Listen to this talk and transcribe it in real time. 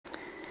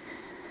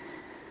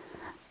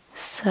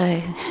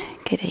So,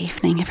 good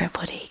evening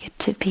everybody, good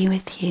to be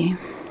with you.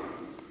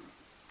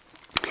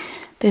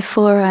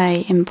 Before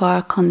I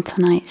embark on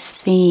tonight's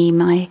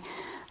theme, I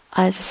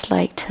just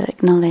like to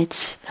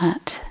acknowledge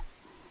that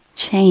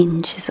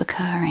change is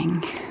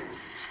occurring.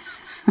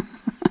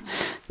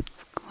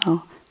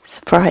 Well,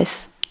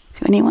 surprise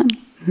to anyone?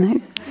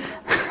 No?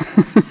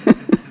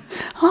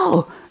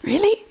 Oh,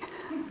 really?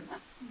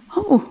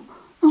 Oh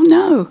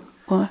no,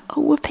 or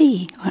oh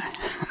whoopee.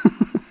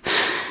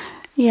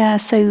 Yeah,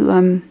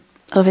 so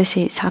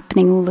obviously it's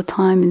happening all the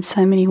time in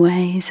so many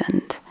ways,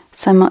 and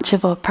so much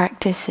of our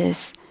practice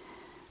is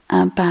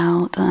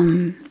about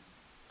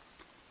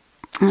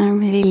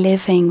really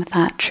living with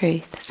that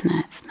truth, isn't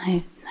it? It's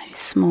no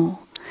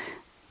small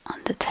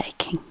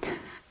undertaking.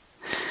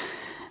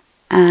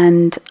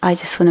 And I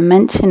just want to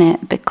mention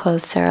it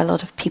because there are a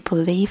lot of people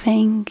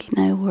leaving,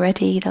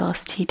 already the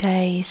last few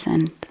days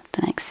and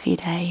the next few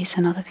days,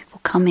 and other people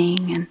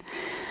coming, and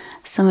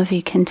some of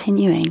you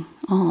continuing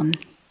on.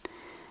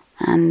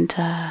 And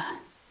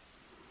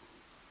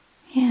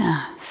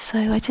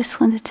so I just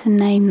wanted to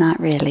name that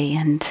really,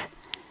 and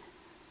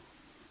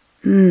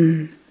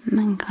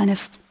kind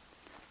of,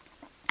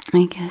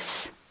 I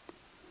guess,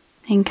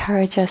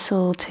 encourage us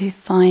all to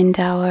find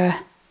our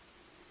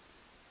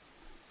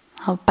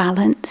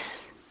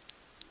balance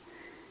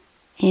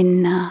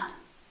in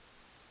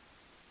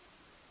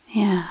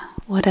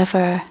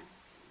whatever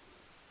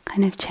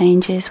kind of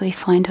changes we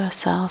find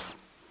ourselves,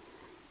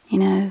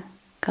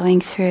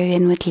 going through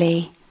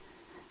inwardly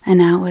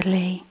and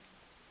outwardly.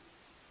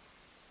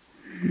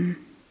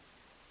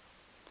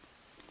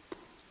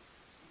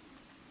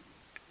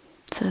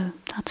 So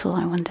that's all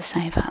I wanted to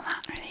say about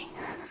that, really.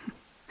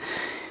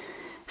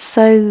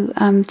 So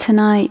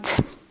tonight,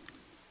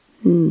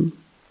 my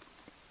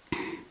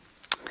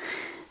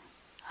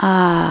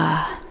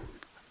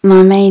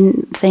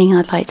main thing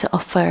I'd like to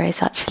offer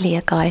is actually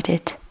a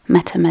guided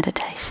Metta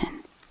meditation.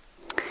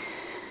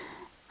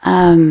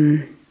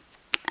 And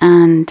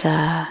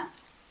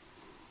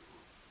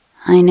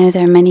I know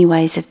there are many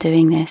ways of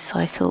doing this, so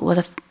I thought, well,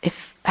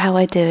 if how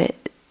I do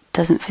it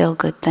doesn't feel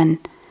good, then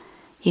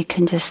you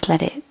can just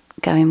let it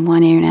go in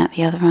one ear and out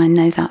the other. I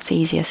know that's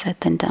easier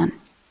said than done.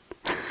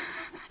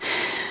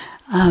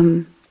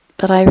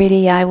 But I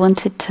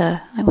wanted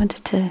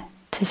to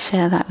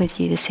share that with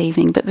you this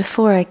evening. But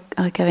before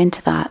I go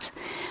into that,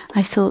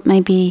 I thought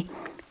maybe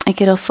I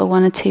could offer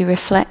one or two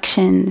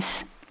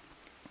reflections,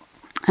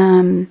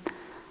 and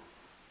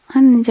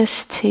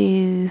just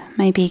to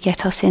maybe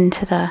get us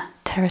into the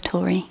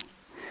territory,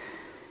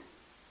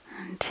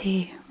 and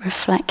to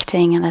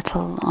reflecting a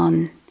little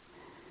on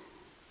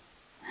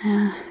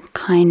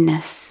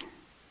kindness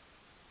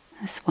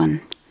as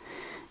one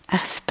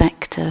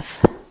aspect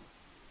of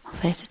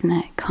it, isn't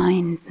it?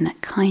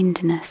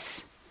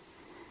 Kindness.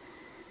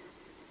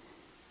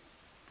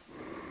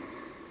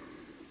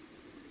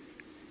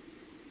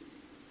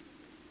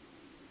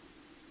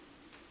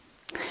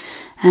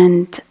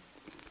 And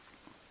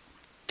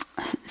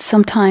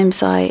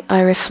sometimes I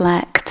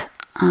reflect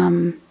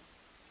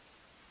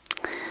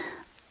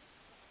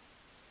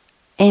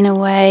in a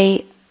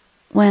way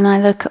when I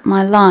look at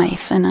my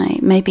life, and I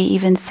maybe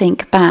even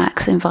think back,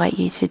 so invite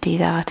you to do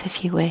that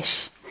if you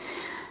wish.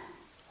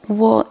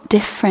 What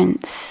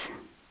difference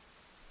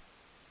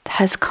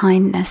has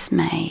kindness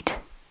made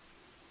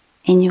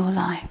in your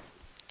life?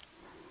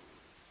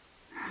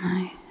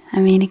 I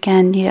mean,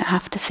 again, you don't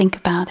have to think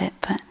about it,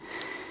 but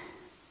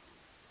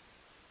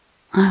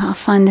I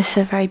find this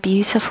a very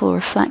beautiful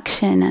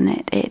reflection,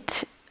 and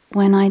it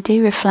when I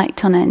do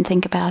reflect on it and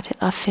think about it,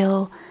 I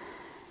feel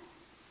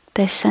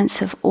this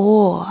sense of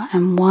awe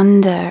and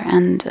wonder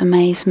and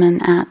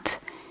amazement at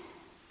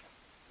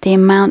the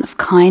amount of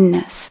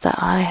kindness that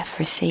I have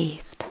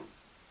received.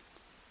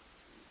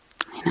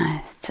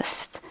 I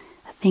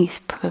think it's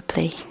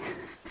probably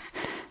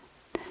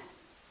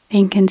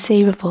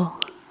inconceivable,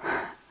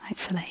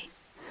 actually.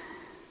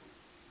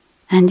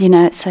 And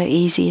it's so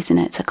easy, isn't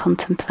it, to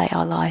contemplate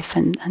our life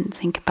and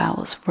think about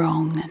what's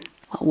wrong and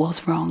what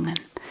was wrong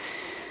and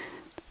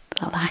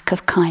the lack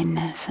of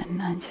kindness,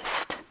 and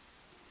just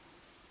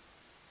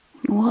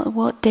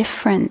what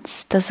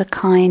difference does a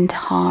kind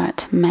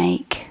heart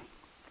make?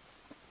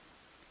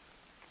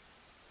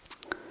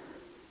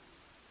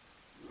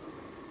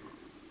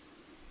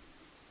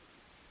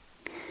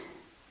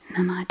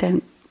 And I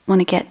don't want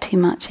to get too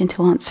much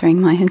into answering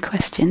my own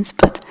questions,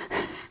 but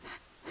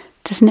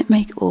doesn't it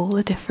make all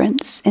the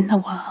difference in the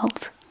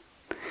world?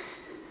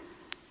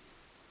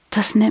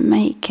 Doesn't it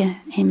make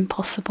an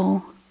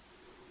impossible,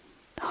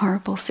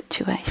 horrible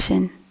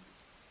situation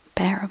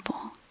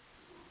bearable?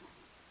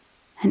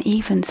 And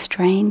even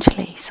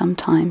strangely,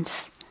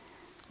 sometimes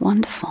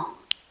wonderful,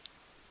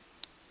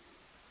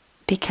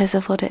 because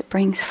of what it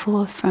brings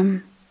forth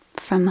from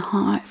the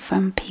heart,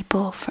 from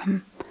people,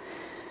 from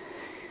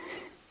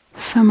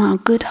our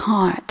good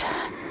heart.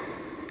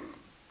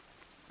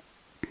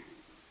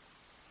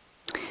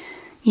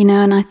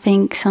 And I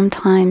think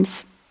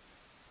sometimes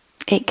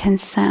it can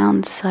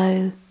sound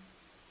so,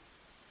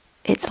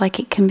 it's like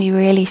it can be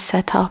really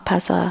set up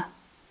as a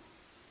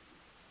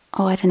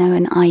I don't know,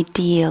 an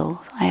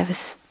ideal. I have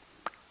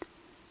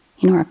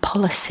a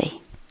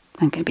policy.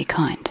 I'm going to be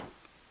kind.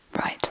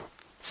 Right,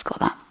 it's got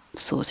that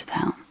sorted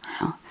out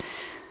now.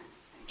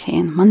 Okay,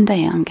 on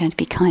Monday I'm going to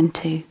be kind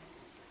to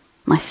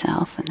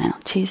myself, and then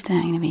on Tuesday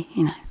I'm going to be,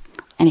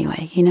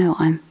 Anyway,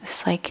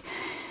 it's like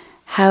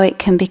how it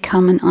can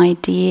become an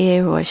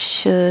idea or a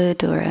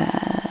should or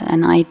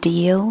an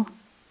ideal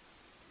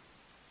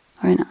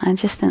or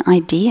just an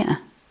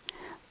idea.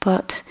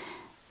 But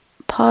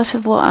part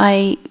of what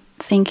I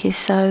think is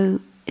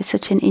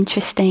such an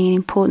interesting and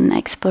important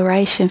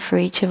exploration for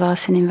each of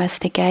us in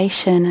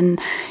investigation and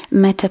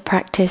metta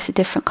practice,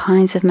 different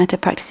kinds of metta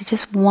practice, is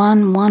just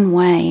one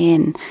way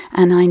in.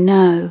 And I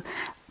know,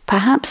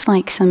 perhaps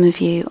like some of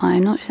you, I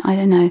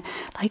don't know,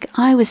 like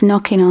I was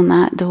knocking on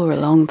that door a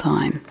long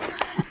time.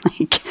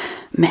 Like,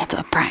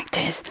 metta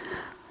practice,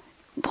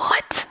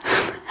 what?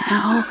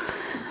 How?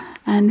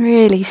 And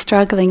really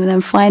struggling with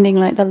them, finding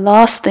like the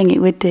last thing it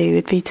would do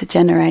would be to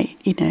generate,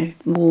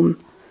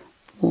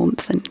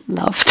 warmth and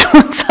love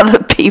towards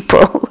other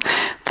people.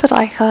 But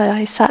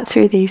I sat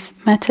through these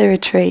metta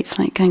retreats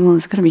like going, well,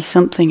 there's got to be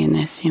something in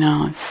this,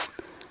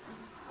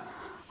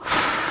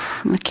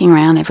 looking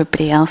around,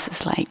 everybody else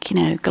is like,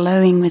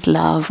 glowing with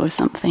love or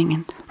something,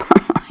 and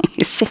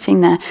you're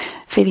sitting there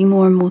feeling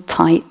more and more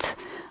tight,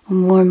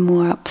 more and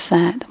more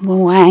upset,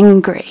 more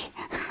angry.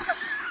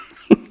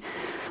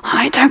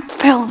 I don't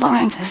feel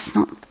like it's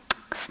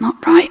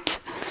not right.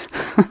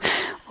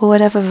 Or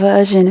whatever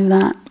version of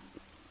that.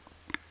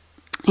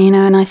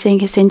 And I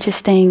think it's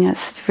interesting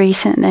as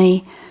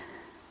recently,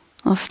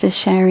 after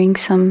sharing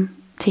some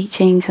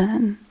teachings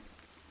and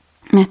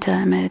metta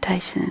and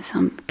meditation,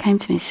 some came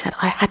to me and said,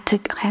 I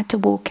had to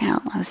walk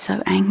out. I was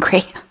so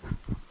angry.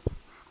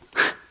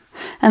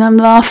 And I'm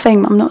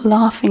laughing. I'm not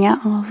laughing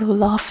at them. I was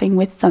laughing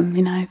with them,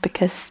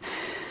 because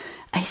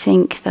I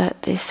think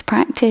that this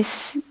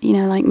practice,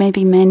 like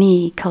maybe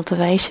many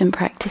cultivation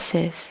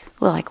practices,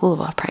 well, like all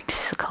of our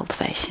practices are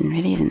cultivation,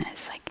 really, isn't it?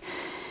 It's like,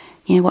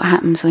 what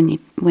happens when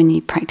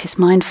you practice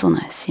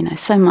mindfulness?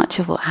 So much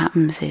of what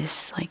happens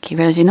is like you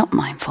realize you're not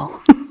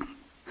mindful.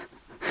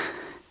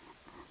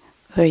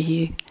 Or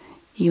you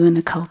want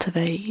to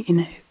cultivate,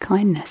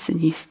 kindness,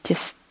 and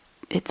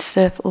it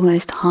sort of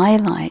almost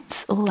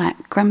highlights all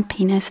that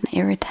grumpiness and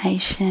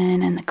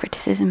irritation and the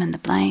criticism and the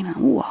blame. And,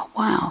 oh,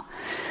 wow.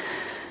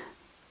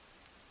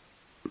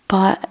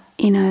 But,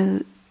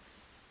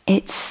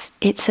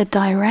 it's a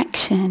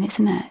direction,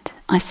 isn't it?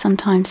 I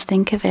sometimes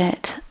think of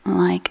it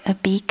like a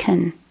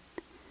beacon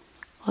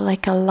or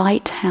like a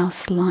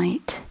lighthouse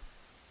light.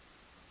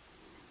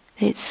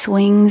 It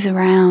swings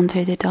around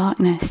through the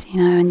darkness,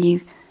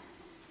 and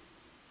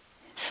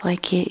it's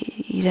like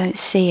you don't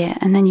see it,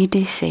 and then you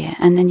do see it,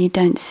 and then you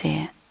don't see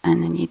it,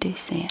 and then you do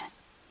see it.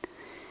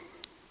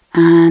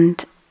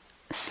 And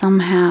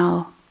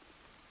somehow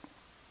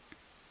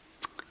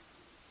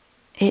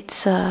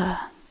it's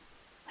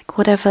like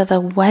whatever the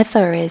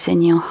weather is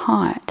in your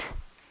heart,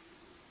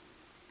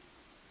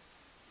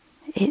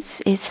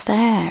 it's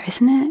there,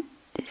 isn't it?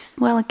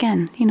 Well,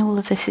 again, all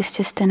of this is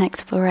just an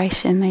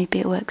exploration. Maybe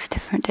it works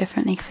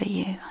differently for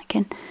you. I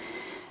can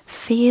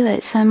feel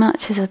it so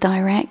much as a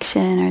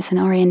direction or as an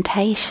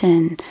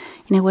orientation.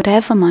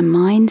 Whatever my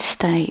mind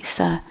states.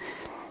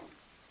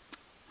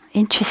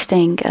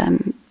 Interesting.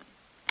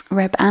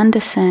 Reb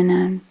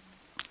Anderson,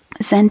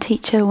 a Zen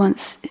teacher,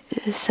 once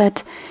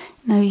said,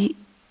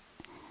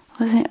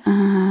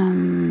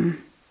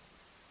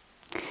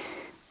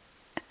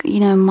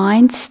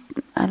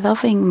 a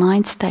loving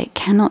mind state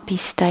cannot be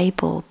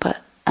stable,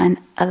 but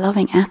a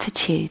loving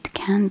attitude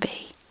can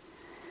be.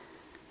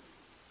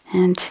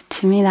 And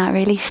to me that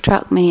really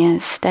struck me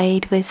and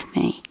stayed with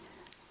me,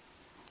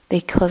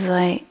 because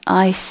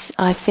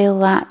I feel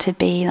that to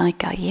be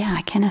like,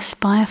 I can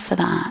aspire for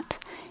that.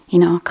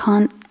 I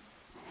can't,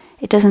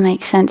 it doesn't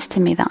make sense to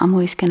me that I'm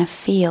always going to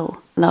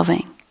feel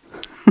loving.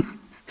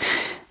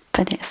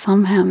 But it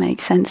somehow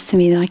makes sense to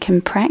me that I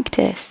can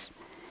practice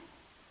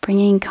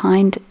bringing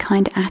kind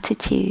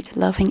attitude,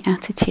 loving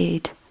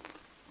attitude,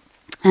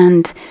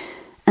 and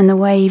the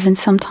way even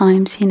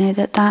sometimes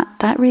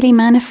that really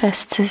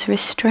manifests as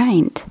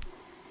restraint.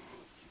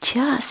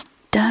 Just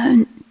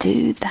don't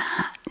do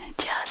that.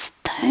 Just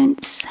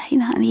don't say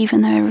that,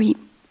 even though every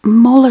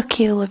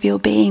molecule of your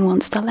being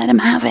wants to let him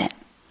have it,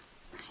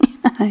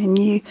 and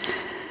you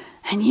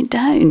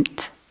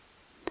don't.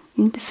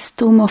 You just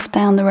storm off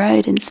down the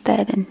road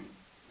instead, and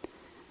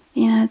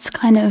it's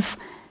kind of.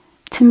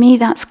 To me,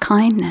 that's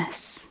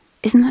kindness.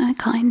 Isn't that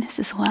kindness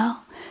as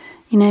well?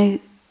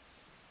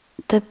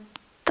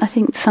 I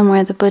think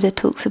somewhere the Buddha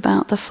talks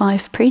about the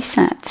 5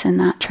 precepts, and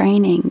that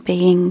training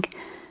being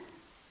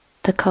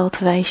the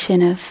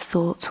cultivation of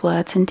thoughts,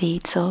 words and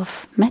deeds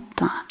of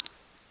metta,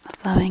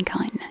 of loving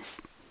kindness.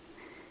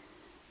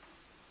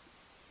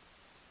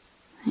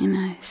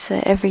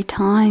 So every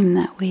time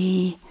that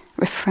we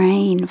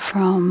refrain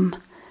from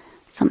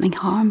something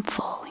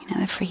harmful,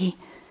 every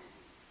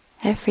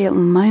little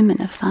moment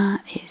of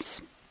that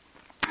is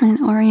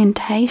an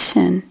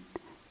orientation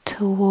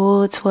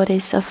towards what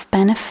is of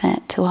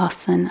benefit to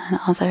us and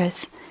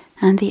others,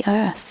 and the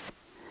earth.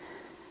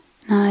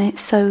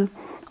 So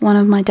one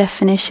of my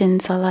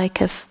definitions I like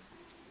of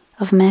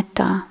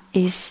metta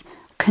is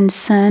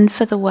concern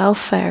for the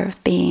welfare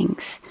of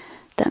beings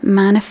that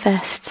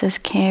manifests as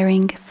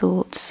caring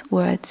thoughts,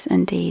 words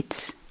and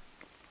deeds.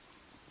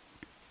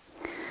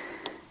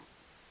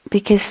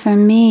 Because for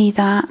me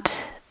that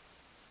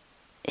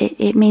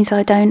it means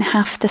I don't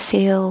have to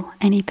feel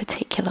any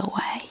particular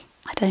way.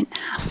 I don't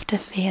have to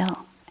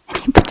feel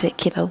any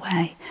particular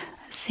way.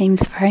 That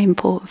seems very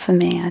important for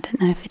me. I don't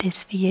know if it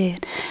is for you.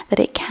 That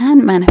it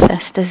can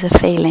manifest as a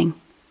feeling.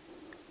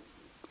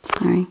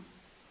 Sorry.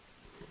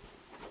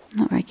 I'm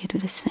not very good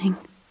with this thing.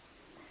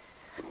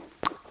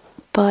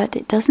 But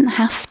it doesn't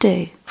have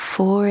to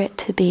for it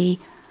to be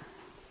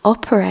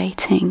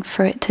operating,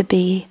 for it to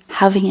be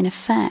having an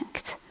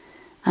effect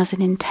as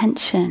an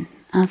intention,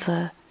 as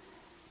a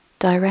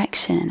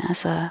direction,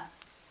 as an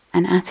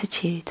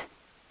attitude.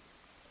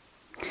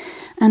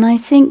 And I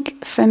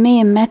think for me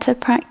in metta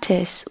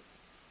practice,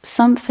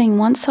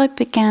 once I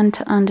began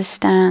to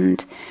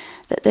understand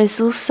that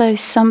there's also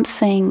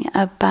something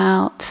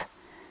about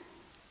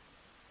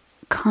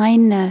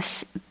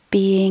kindness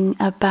being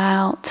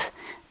about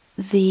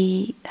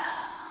the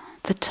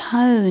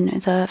tone,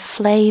 the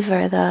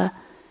flavor,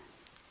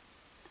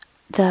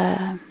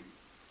 the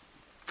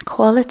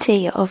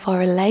quality of our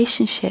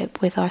relationship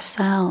with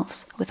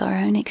ourselves, with our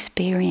own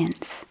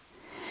experience.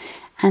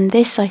 And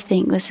this, I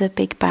think, was a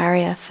big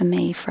barrier for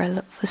me.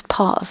 Was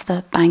part of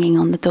the banging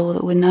on the door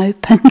that wouldn't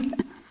open.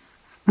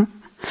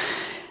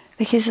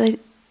 Because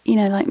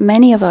like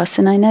many of us,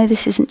 and I know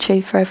this isn't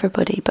true for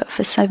everybody, but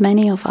for so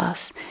many of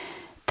us,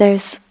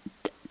 there's,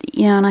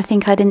 and I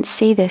think I didn't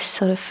see this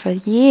sort of for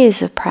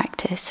years of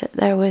practice, that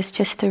there was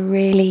just a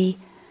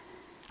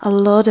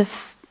lot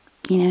of,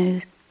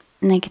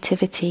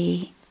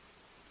 negativity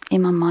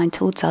in my mind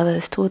towards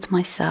others, towards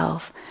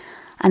myself,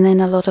 and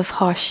then a lot of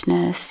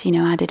harshness,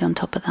 added on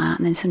top of that,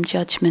 and then some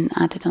judgment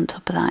added on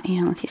top of that.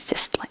 It's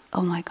just like,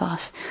 oh my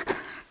gosh,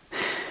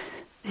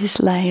 these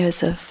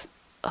layers of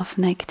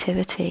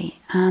negativity.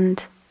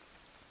 And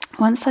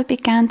once I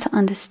began to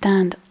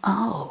understand,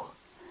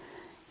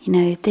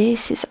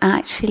 this is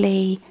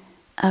actually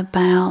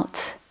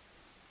about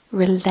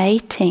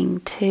relating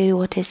to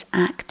what is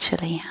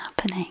actually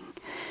happening.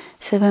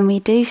 So when we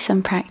do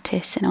some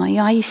practice,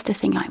 I used to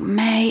think like,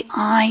 may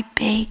I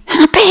be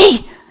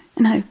happy?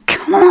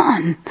 Come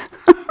on.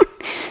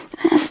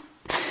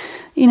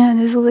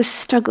 There's all this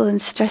struggle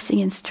and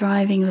stressing and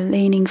striving or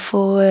leaning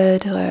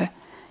forward or,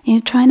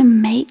 trying to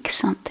make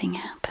something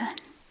happen.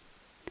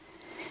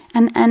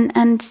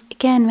 And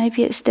again,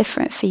 maybe it's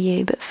different for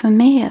you, but for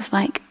me, it's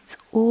like, it's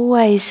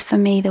always, for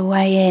me, the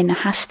way in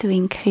has to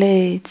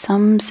include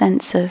some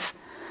sense of,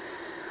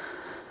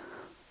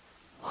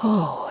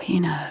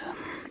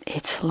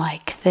 it's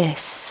like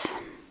this.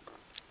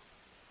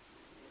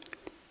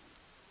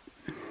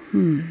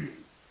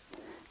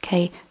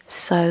 Okay,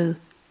 so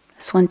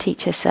as one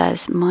teacher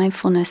says,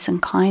 mindfulness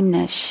and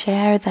kindness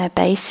share their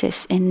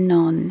basis in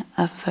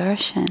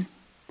non-aversion.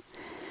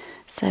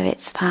 So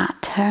it's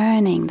that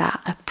turning,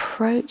 that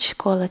approach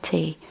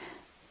quality,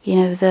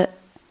 that,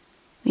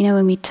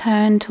 when we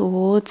turn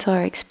towards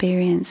our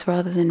experience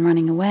rather than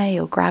running away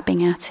or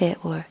grabbing at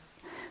it or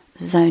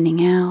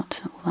zoning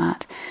out, all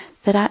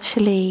that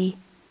actually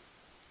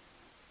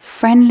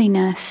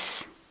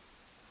friendliness,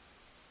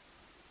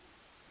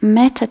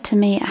 metta to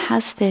me, it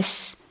has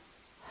this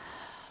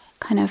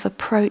kind of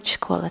approach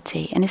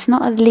quality, and it's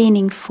not a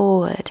leaning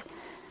forward.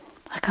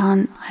 I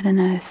don't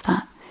know if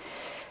that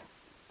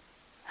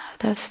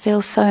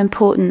feels so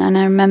important. And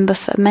I remember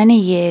for many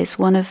years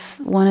one of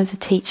the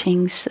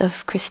teachings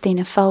of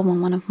Christina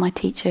Feldman, one of my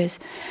teachers,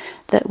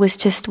 that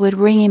would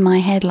ring in my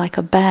head like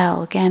a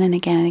bell again and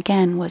again and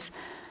again, was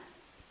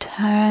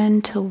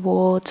turn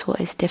towards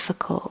what is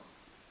difficult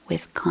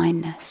with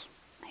kindness.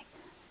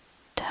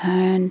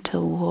 Turn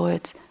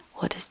towards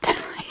what is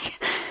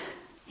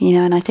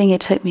and I think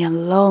it took me a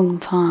long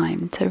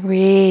time to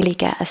really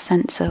get a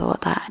sense of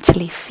what that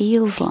actually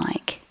feels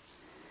like.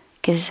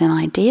 Because it's an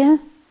idea.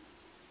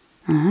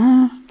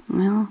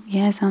 Well,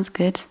 yeah, sounds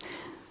good.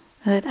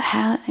 But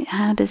how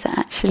does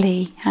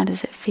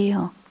it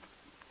feel?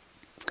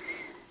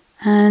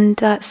 And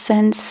that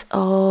sense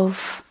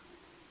of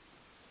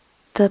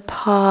the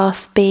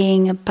path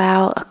being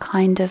about a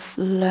kind of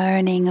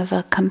learning of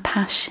a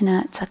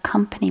compassionate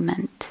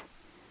accompaniment.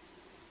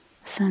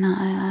 So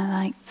I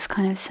like this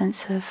kind of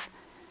sense of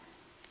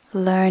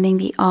learning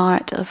the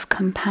art of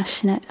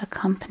compassionate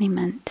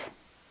accompaniment.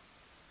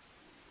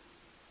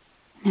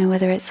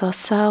 Whether it's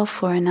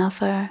ourself or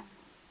another,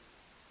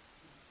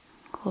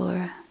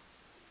 or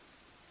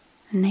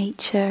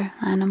nature,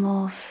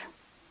 animals.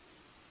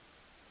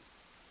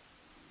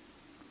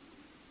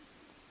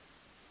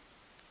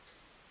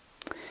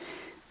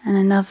 And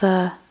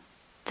another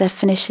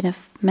definition of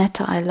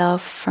metta I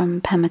love from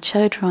Pema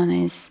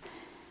Chodron is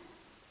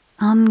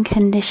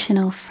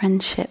unconditional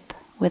friendship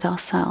with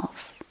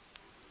ourselves.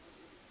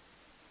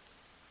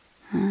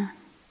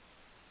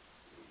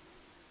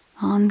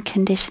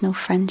 Unconditional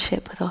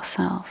friendship with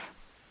ourselves.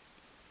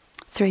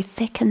 through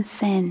thick and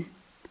thin,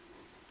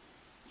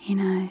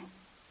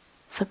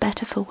 for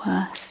better, for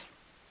worse.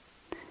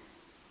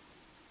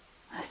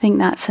 I think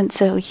that sense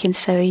that we can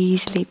so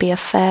easily be a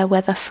fair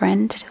weather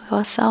friend to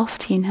ourselves.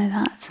 Do you know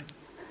that?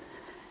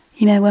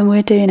 When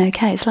we're doing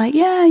okay, it's like,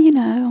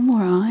 I'm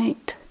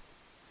alright.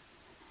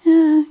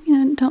 Yeah,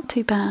 not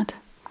too bad.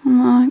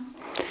 I'm alright.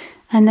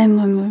 And then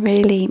when we're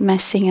really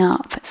messing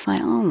up, it's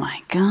like, oh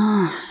my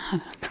God,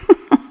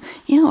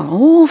 you're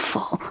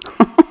awful.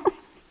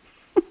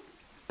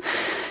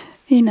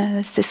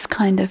 There's this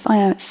kind of, I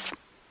know it's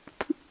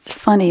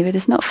funny, but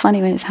it's not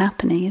funny when it's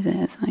happening, is it?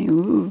 It's like,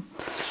 ooh,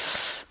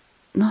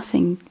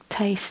 nothing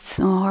tastes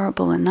more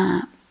horrible than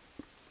that.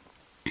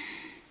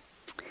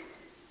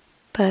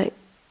 But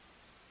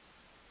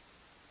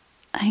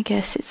I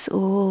guess it's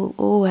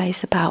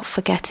always about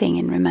forgetting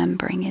and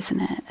remembering,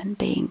 isn't it? And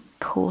being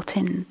caught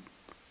in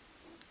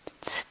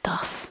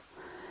stuff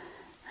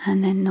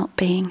and then not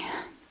being.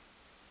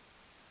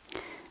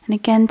 And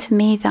again, to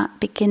me, that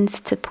begins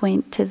to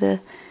point to the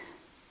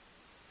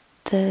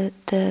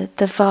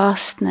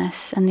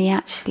vastness and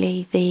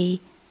the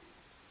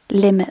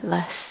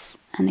limitless,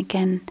 and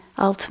again,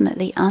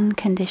 ultimately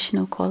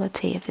unconditional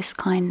quality of this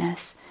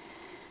kindness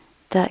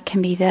that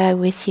can be there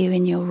with you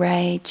in your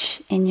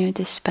rage, in your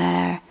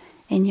despair,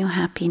 in your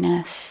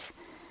happiness,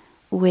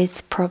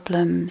 with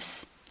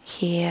problems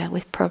here,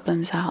 with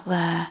problems out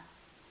there.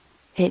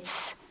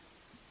 It's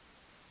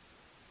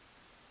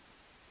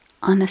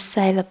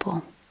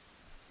unassailable.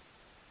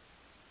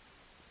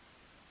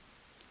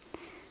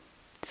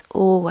 It's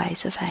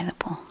always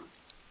available.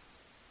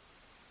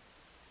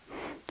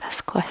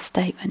 That's quite a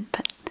statement,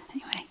 but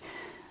anyway,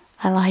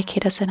 I like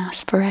it as an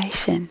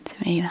aspiration.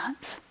 To me,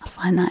 I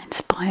find that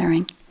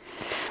inspiring.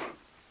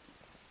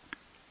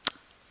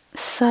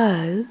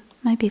 So,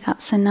 maybe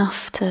that's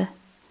enough to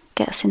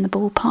get us in the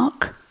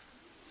ballpark.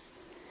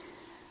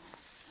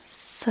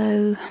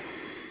 So,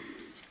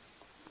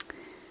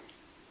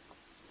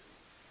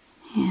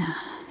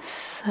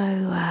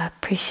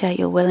 appreciate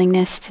your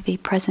willingness to be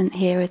present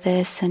here with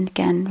this, and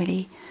again,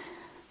 really,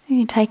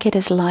 you take it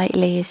as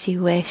lightly as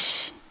you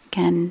wish.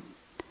 Again,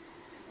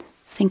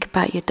 think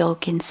about your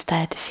dog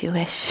instead, if you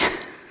wish.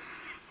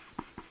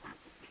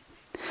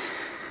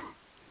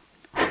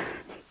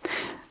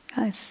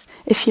 Guys,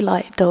 if you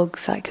like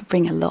dogs, that could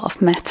bring a lot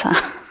of metta.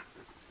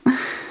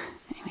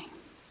 Anyway.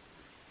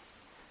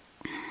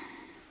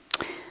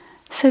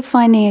 So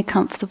finding a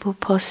comfortable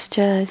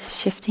posture,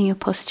 shifting your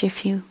posture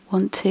if you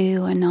want to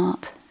or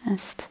not.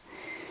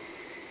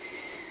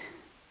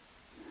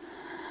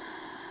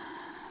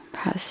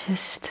 Perhaps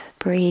just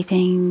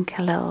breathing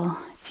a little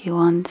if you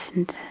want,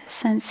 and a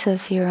sense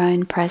of your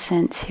own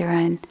presence, your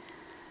own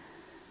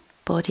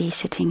body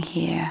sitting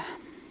here.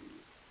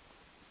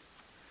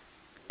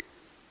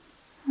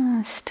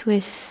 Just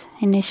with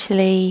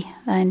initially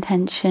the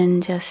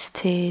intention just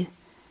to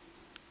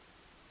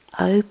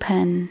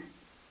open,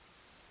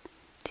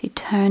 to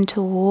turn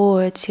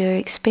towards your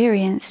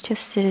experience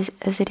just as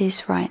it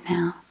is right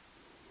now.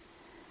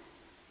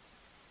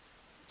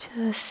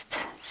 Just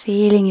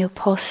feeling your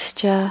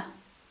posture.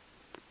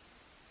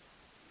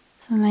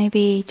 So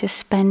maybe just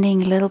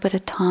spending a little bit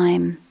of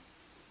time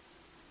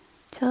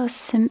just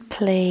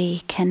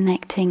simply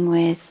connecting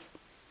with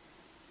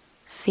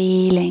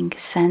feeling,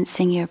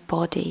 sensing your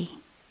body.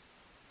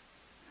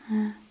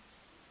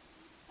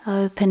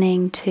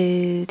 Opening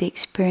to the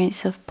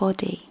experience of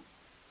body.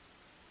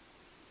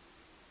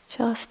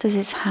 Just as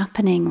it's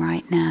happening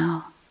right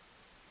now.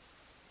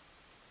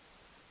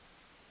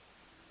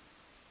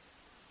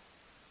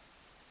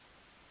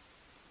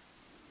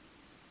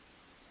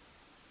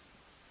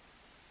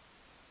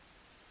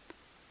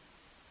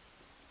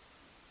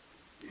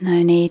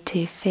 No need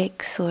to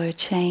fix or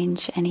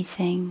change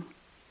anything.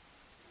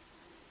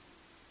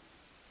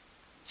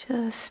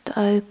 Just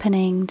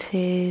opening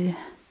to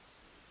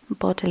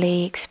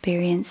bodily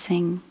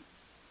experiencing.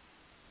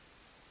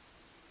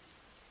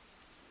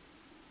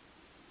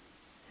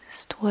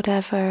 Just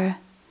whatever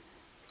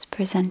is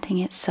presenting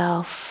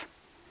itself.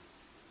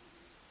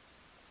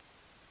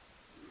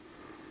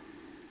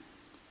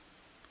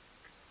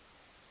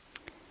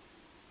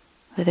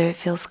 Whether it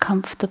feels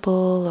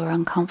comfortable or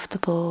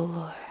uncomfortable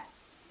or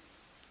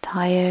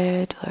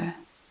tired or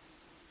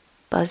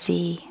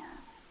buzzy,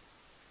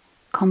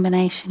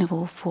 combination of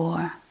all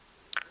four.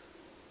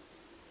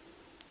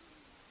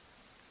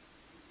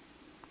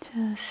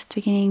 Just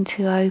beginning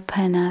to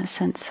open a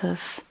sense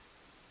of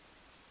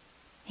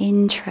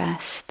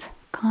interest,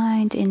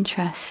 kind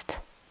interest.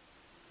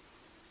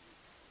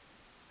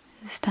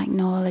 Just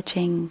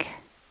acknowledging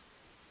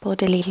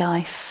bodily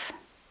life.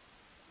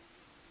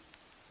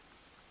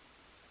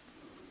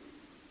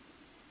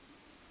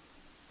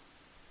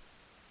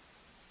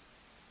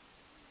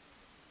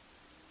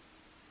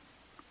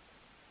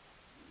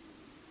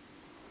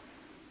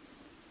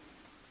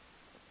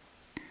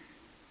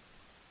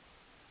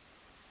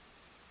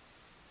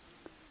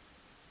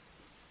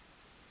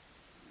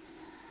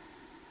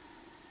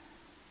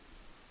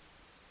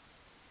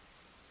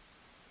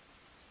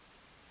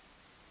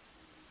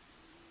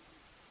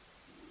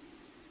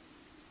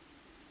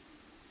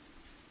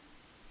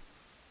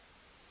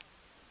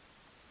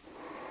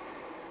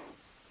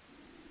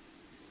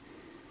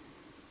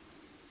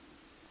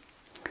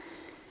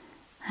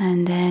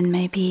 And then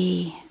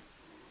maybe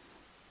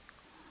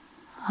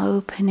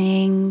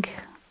opening,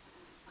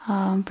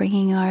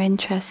 bringing our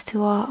interest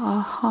to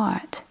our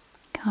heart.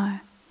 How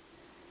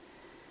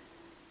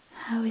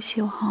is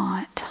your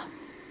heart?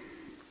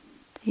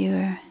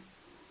 You're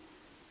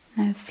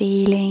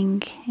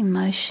feeling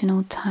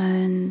emotional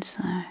tones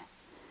or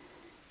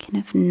kind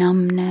of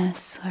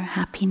numbness or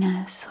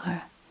happiness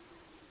or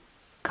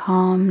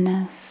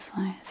calmness.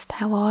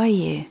 How are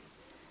you?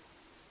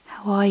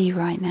 How are you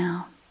right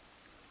now?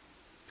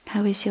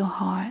 How is your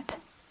heart?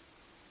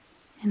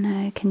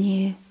 Can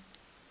you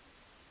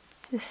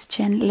just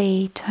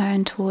gently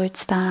turn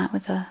towards that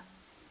with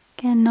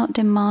again, not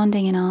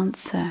demanding an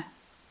answer.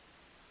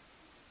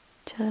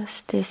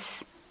 Just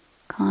this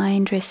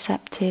kind,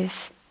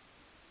 receptive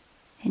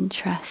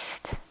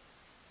interest.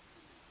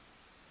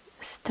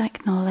 Just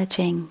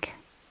acknowledging,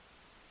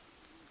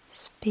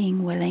 just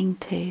being willing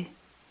to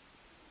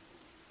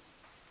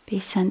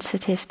be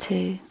sensitive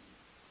to.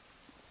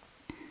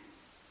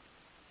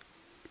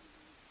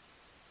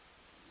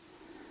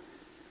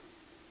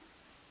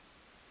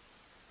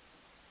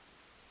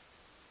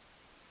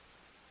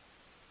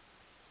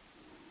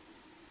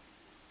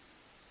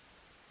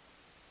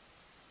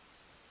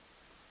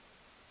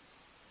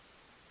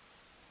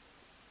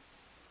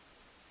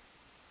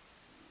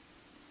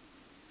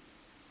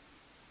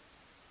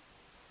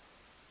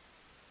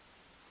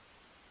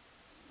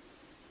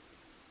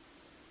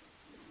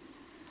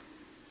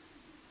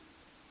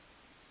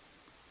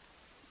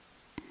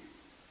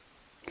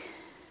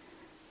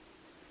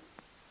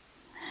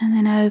 And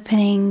then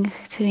opening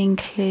to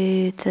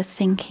include the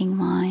thinking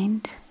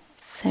mind,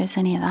 if there's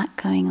any of that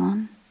going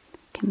on.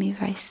 It can be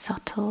very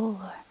subtle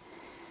or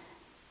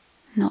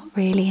not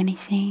really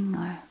anything,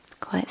 or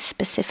quite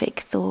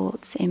specific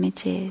thoughts,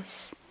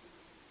 images,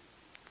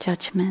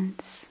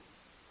 judgments.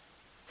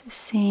 Just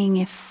seeing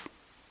if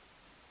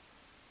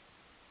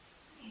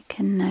you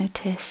can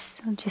notice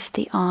just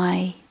the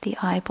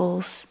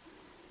eyeballs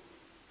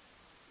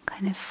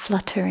kind of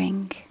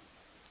fluttering.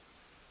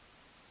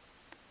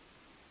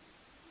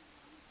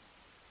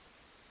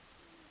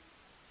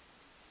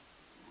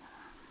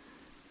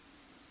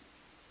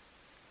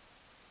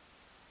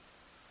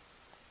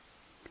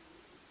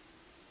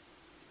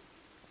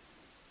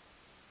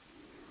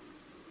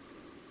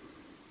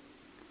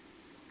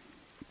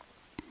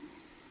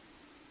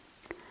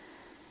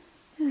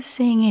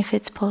 Seeing if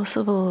it's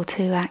possible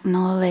to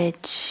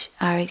acknowledge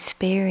our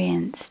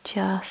experience,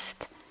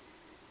 just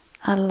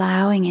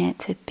allowing it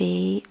to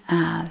be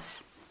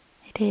as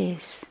it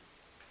is.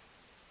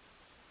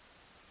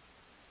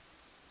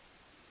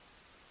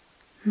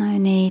 No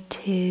need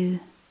to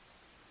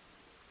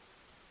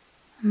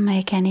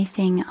make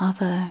anything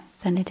other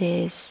than it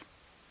is.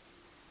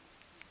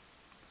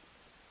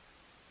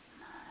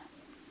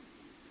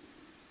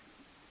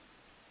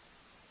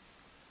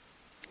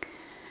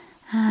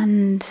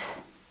 And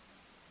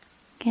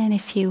again,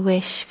 if you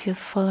wish, if you're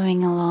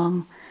following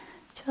along,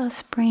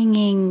 just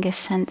bringing a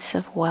sense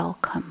of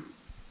welcoming.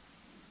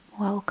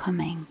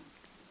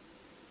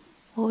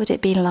 What would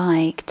it be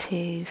like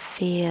to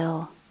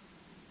feel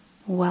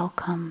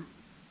welcome?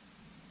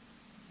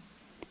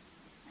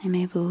 And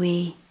maybe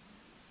we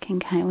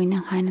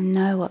kind of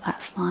know what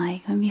that's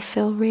like when we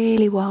feel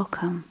really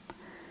welcome.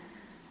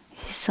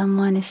 If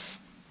someone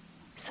is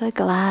so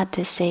glad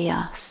to see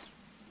us.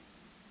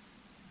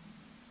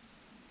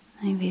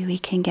 Maybe we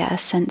can get a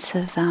sense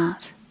of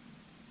that,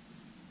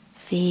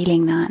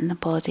 feeling that in the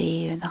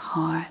body or the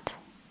heart,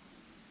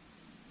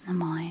 the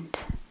mind.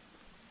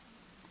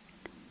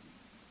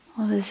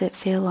 What does it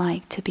feel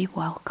like to be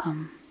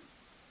welcome?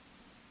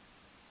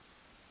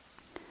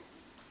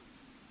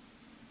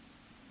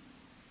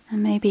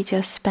 And maybe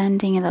just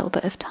spending a little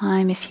bit of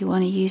time, if you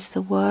want to use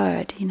the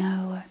word,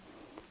 or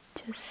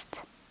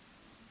just,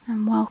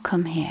 I'm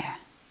welcome here.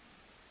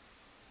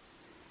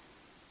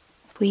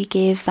 We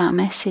give that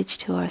message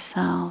to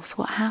ourselves.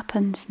 What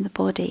happens in the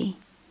body?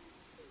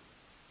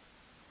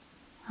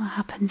 What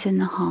happens in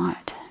the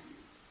heart?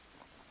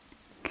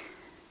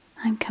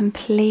 I'm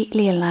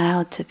completely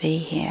allowed to be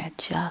here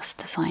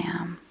just as I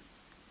am.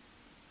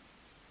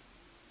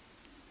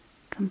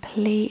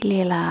 Completely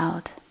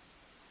allowed.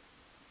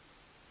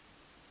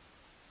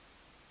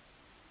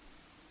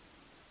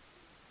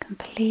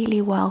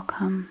 Completely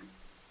welcome,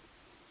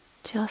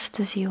 just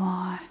as you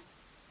are.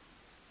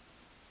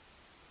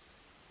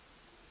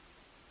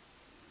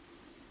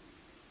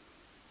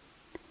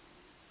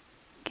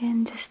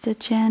 Again, just a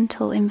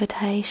gentle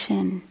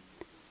invitation,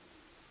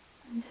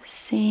 just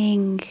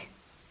seeing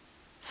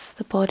if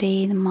the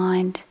body, the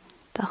mind,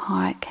 the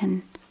heart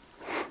can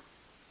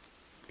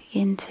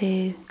begin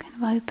to kind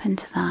of open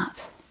to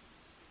that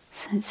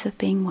sense of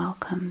being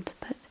welcomed.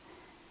 But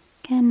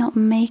again, not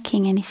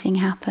making anything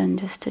happen,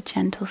 just a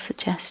gentle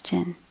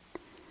suggestion.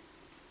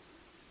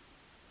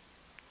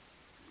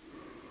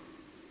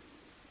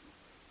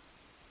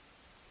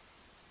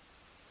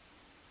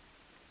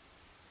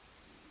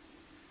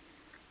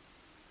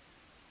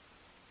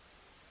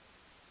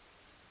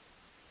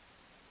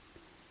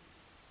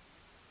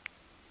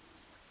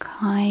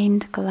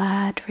 Kind,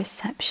 glad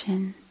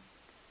reception.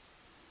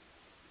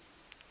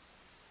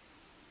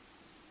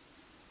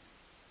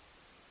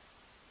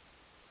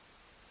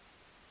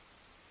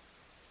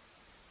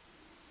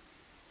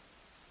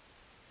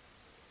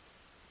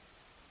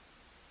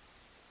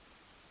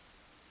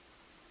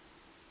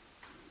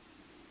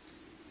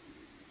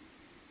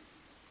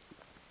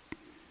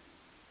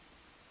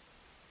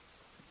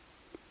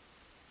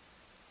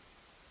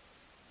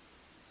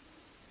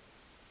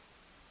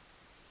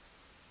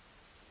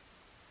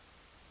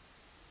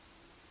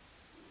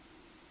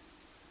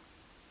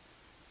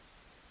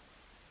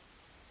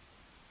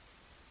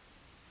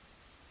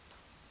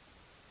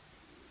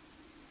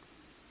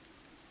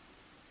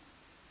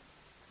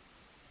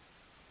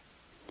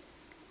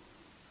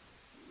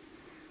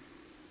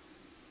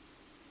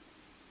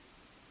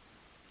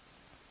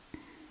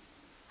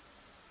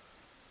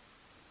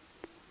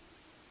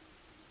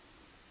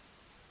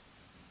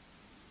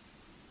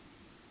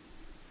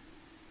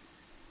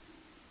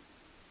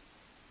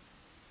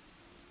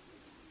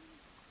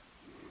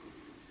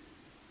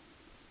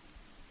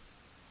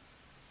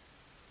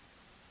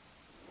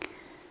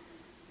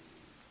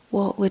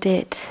 what would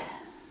it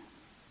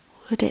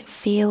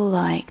feel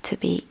like to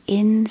be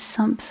in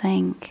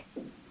something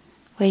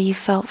where you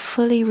felt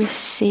fully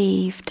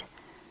received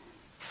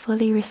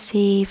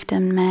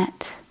and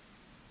met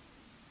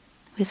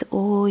with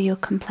all your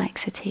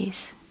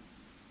complexities?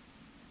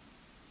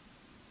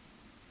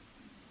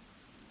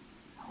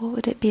 What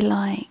would it be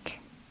like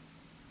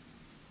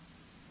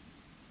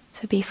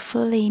to be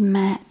fully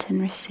met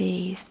and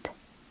received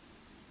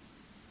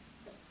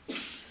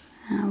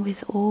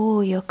with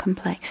all your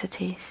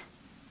complexities?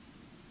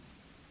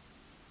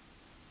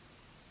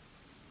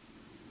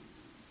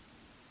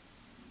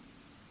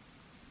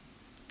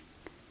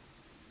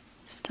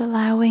 Just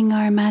allowing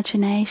our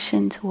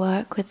imagination to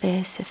work with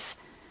this. If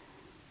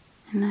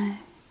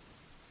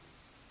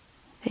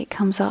it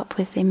comes up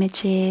with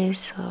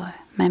images or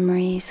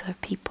memories or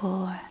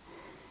people,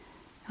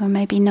 or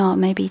maybe not,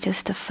 maybe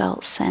just a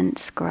felt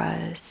sense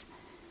grows.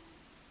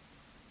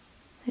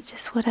 But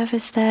just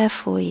whatever's there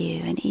for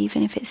you, and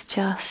even if it's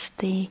just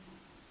the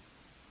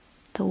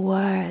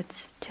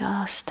words,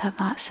 just have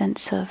that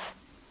sense of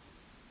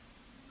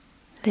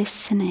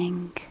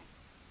listening.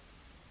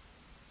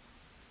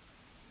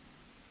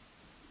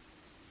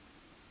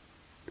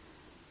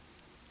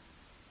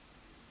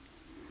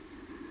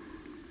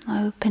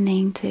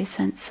 Opening to a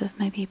sense of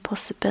maybe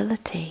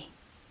possibility.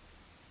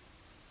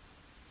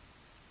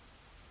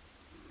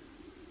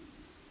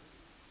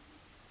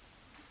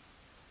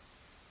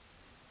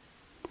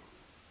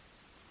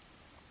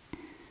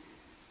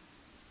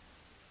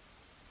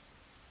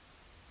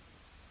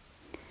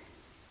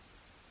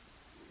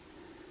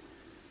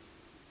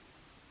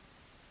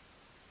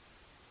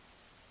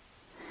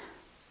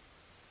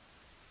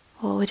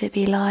 What would it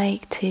be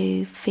like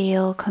to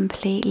feel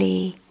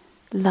completely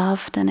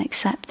loved and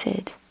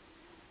accepted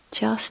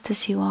just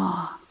as you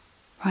are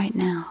right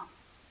now?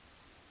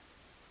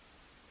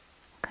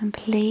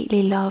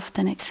 Completely loved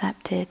and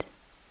accepted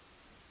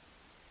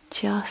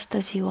just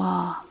as you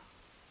are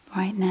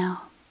right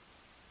now.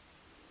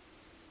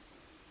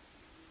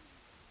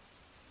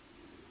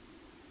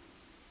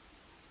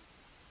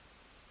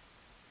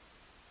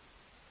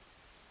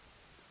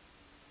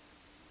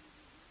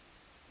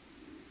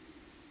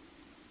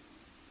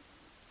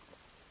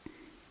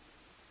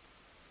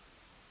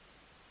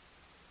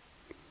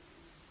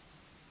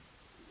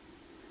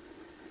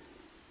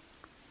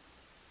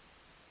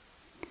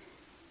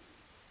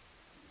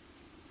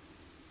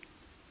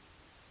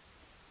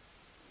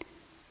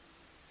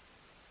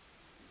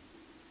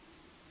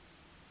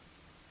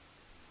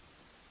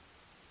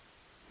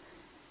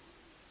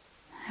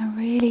 And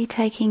really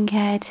taking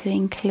care to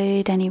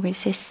include any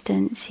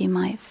resistance you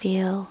might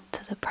feel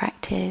to the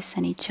practice,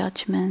 any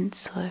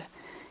judgments or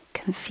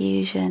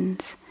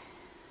confusions.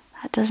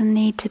 That doesn't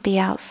need to be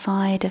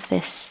outside of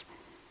this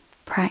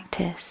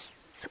practice.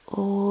 It's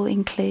all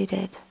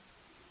included.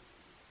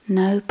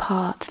 No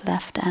part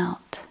left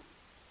out.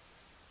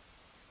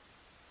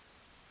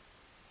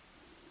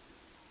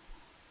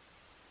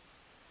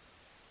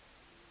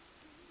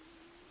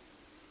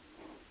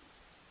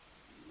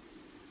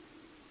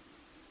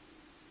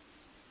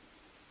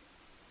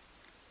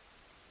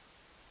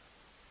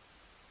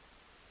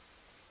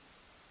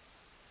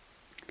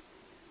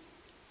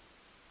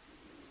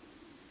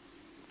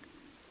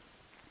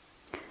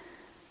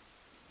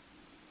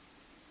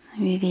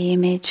 Maybe the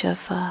image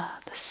of the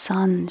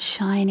sun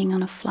shining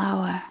on a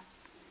flower.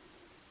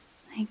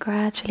 It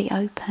gradually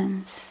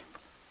opens.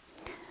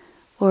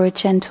 Or a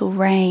gentle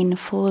rain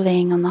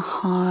falling on the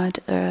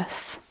hard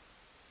earth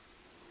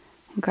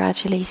and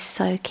gradually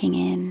soaking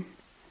in,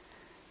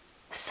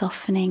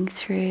 softening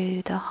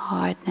through the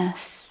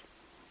hardnesses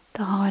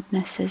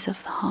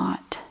of the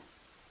heart.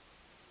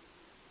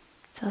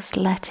 Just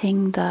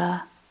letting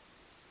the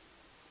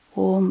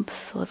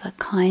warmth or the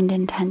kind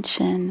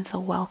intention, the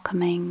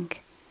welcoming,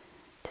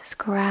 just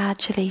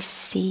gradually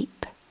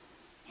seep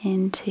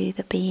into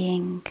the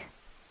being.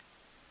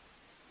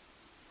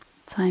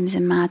 Sometimes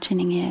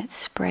imagining it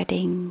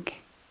spreading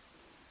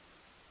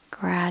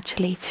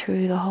gradually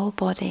through the whole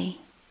body.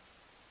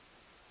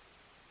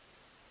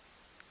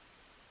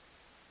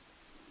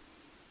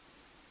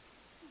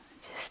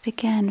 Just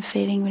again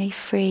feeling really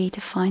free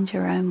to find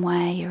your own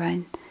way, your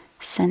own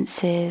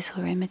senses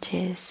or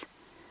images.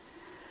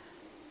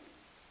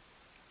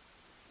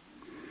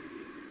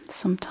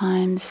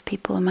 Sometimes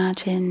people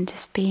imagine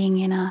just being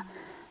in a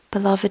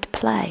beloved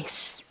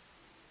place,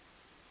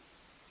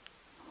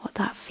 what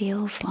that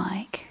feels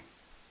like.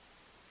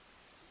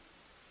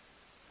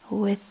 Or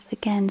with,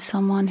 again,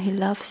 someone who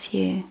loves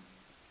you,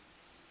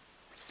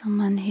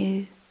 someone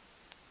who,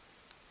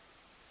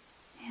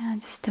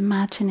 just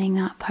imagining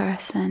that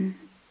person.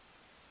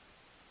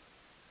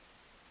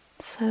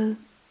 So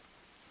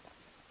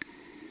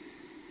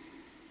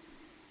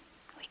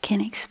we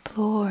can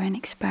explore and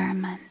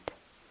experiment.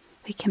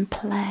 We can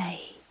play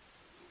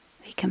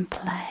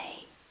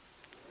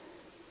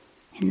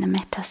in the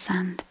Metta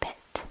sand pit.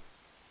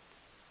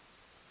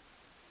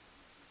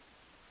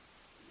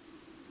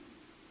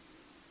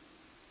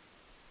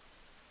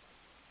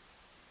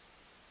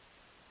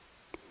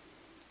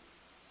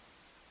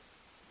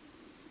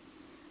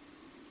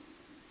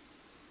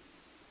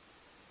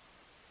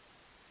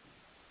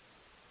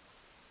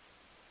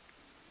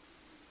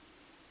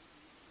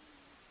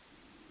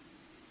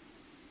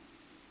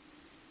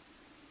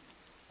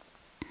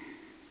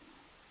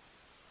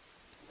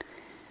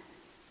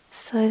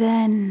 So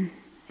then,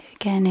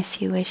 again,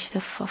 if you wish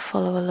to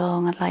follow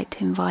along, I'd like to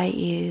invite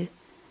you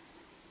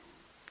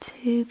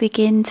to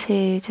begin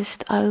to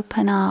just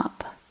open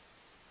up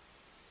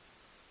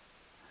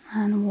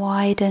and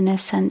widen a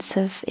sense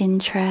of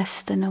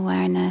interest and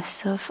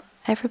awareness of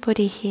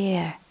everybody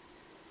here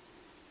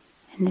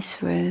in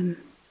this room.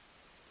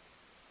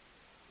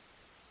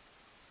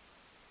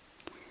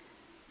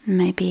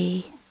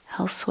 Maybe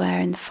elsewhere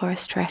in the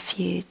forest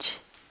refuge.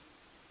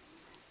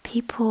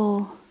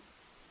 People,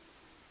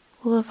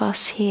 all of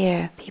us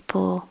here,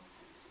 people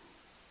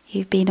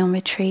you've been on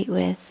retreat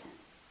with.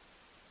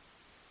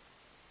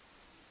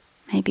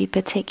 Maybe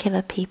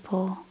particular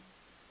people.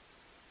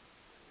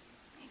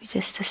 Maybe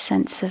just a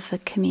sense of a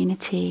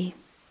community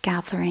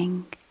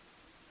gathering.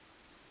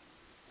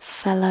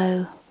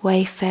 Fellow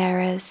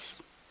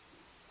wayfarers,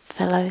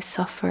 fellow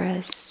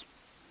sufferers.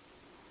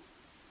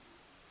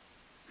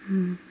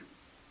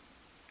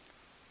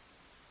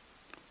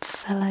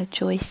 Fellow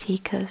joy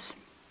seekers.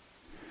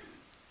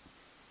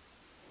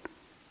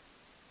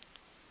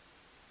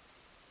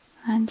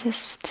 And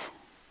just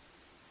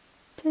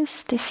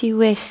if you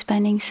wish,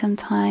 spending some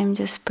time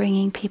just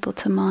bringing people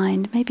to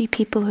mind. Maybe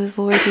people who've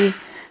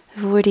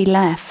already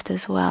left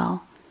as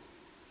well.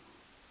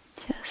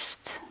 Just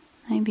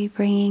maybe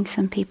bringing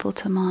some people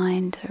to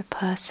mind, or a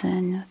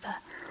person,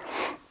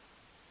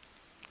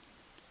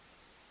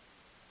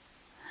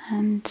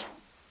 and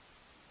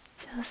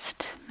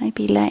just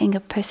maybe letting a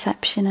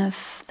perception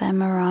of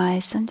them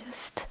arise and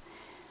just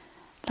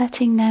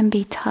letting them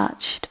be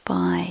touched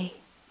by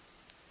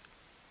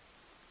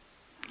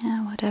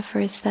whatever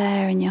is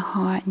there in your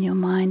heart and your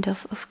mind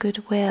of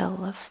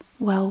goodwill, of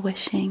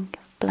well-wishing,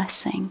 of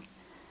blessing.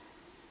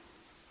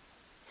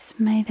 So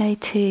may they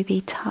too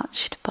be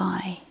touched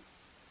by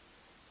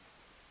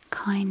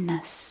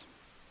kindness.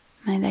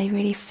 May they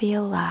really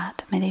feel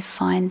that. May they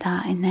find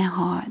that in their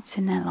hearts,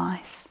 in their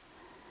life.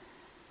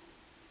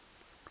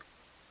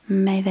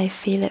 May they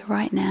feel it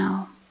right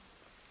now,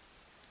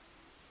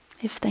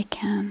 if they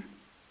can.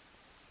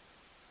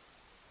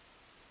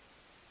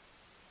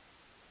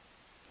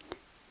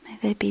 May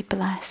they be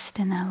blessed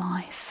in their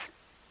life.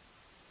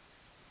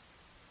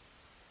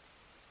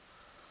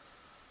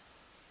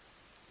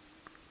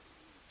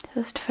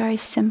 Just very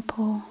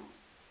simple.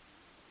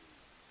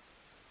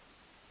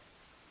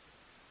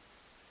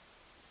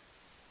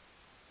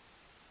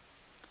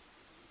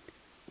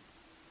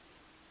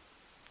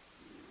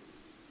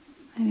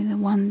 Maybe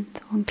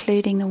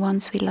including the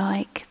ones we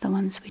like, the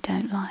ones we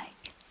don't like.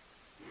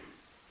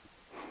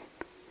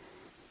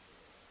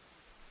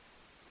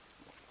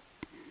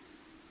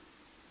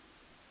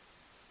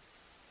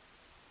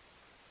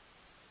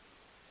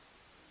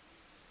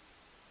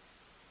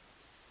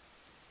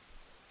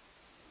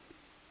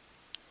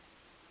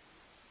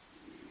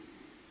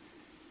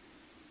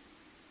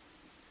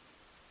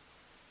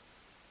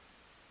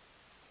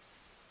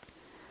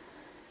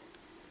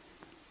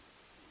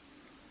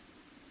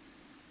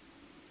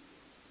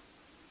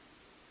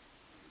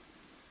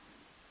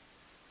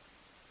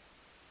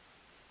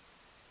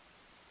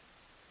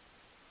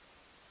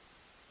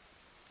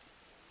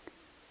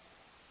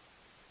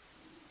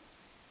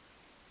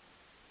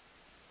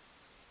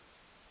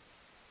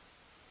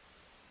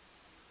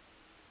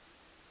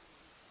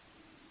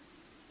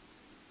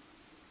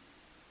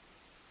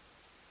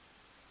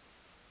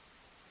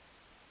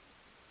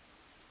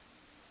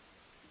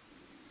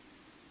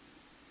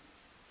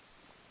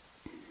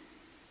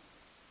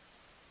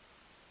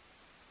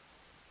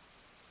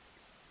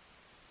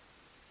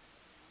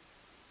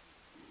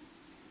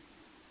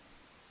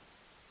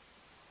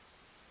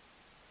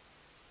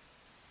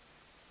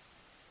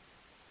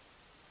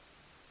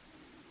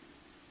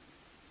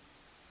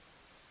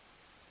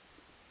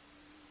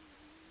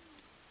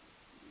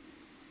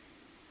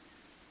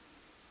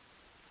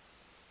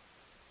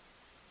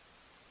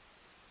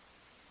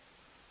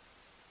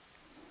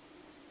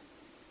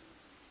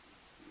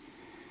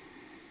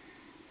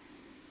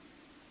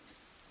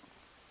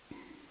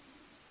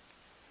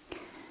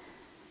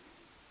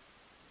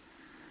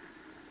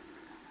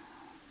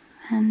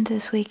 And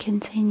as we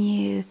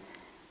continue,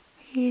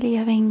 really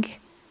having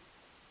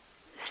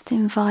just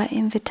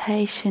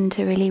invitation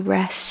to really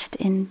rest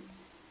in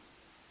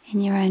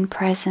your own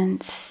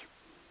presence,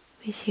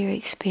 with your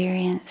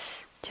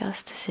experience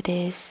just as it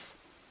is.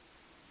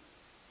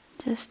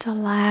 Just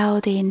allow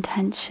the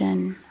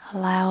intention,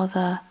 allow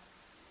the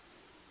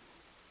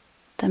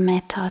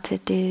metta to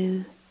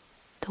do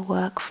the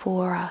work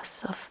for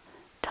us of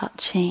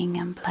touching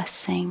and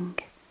blessing.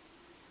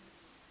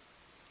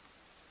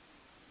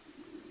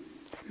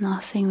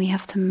 Nothing we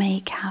have to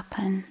make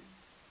happen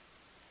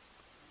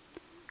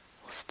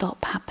or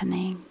stop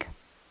happening.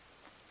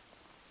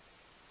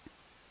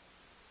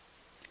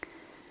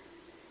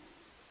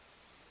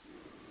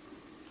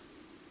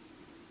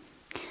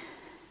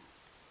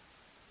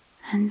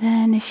 And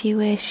then if you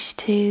wish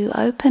to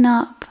open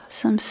up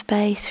some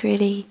space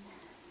really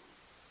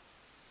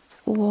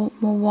more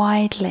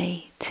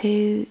widely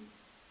to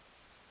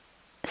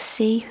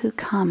see who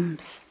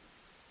comes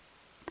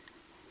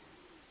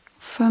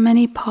from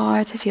any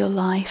part of your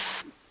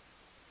life,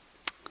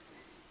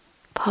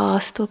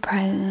 past or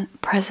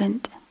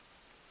present.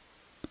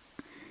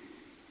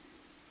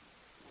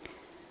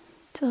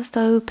 Just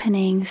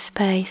opening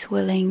space,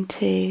 willing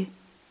to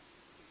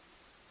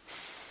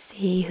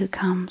see who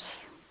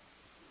comes.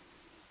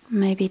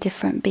 Maybe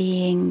different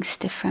beings,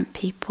 different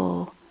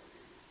people,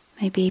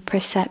 maybe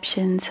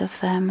perceptions of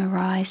them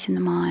arise in the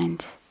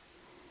mind.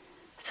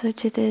 So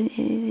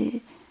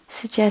the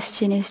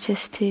suggestion is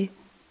just to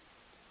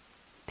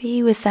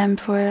be with them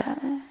for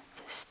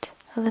just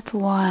a little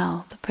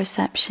while, the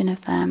perception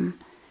of them.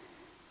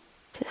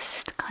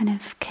 Just kind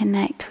of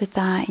connect with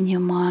that in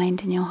your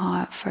mind and your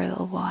heart for a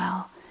little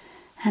while.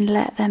 And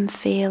let them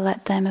feel,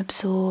 let them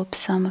absorb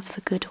some of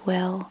the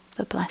goodwill,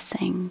 the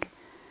blessing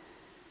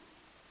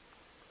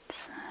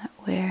that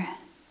we're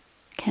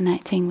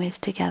connecting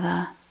with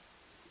together.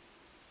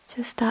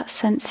 Just that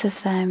sense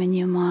of them in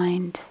your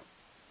mind.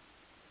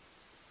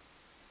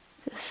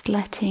 Just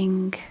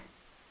letting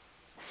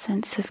a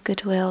sense of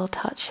goodwill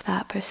touch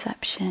that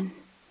perception.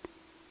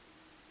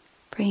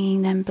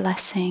 Bringing them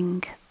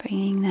blessing,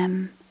 bringing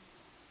them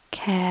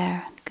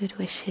care and good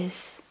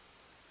wishes.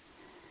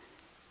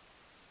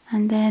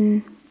 And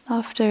then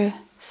after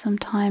some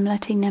time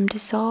letting them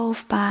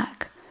dissolve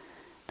back,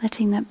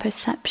 letting that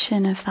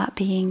perception of that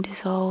being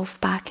dissolve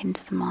back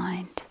into the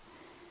mind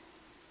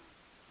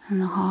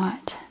and the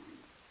heart.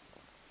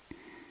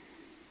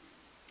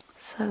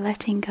 So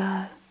letting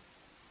go.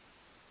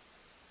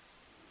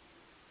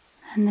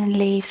 And then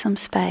leave some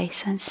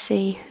space and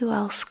see who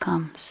else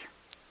comes.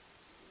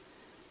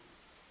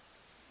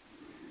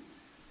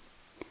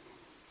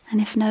 And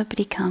if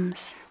nobody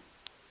comes,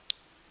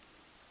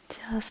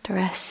 just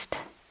rest.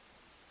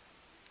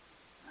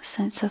 A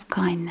sense of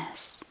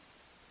kindness,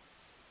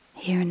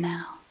 here and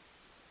now.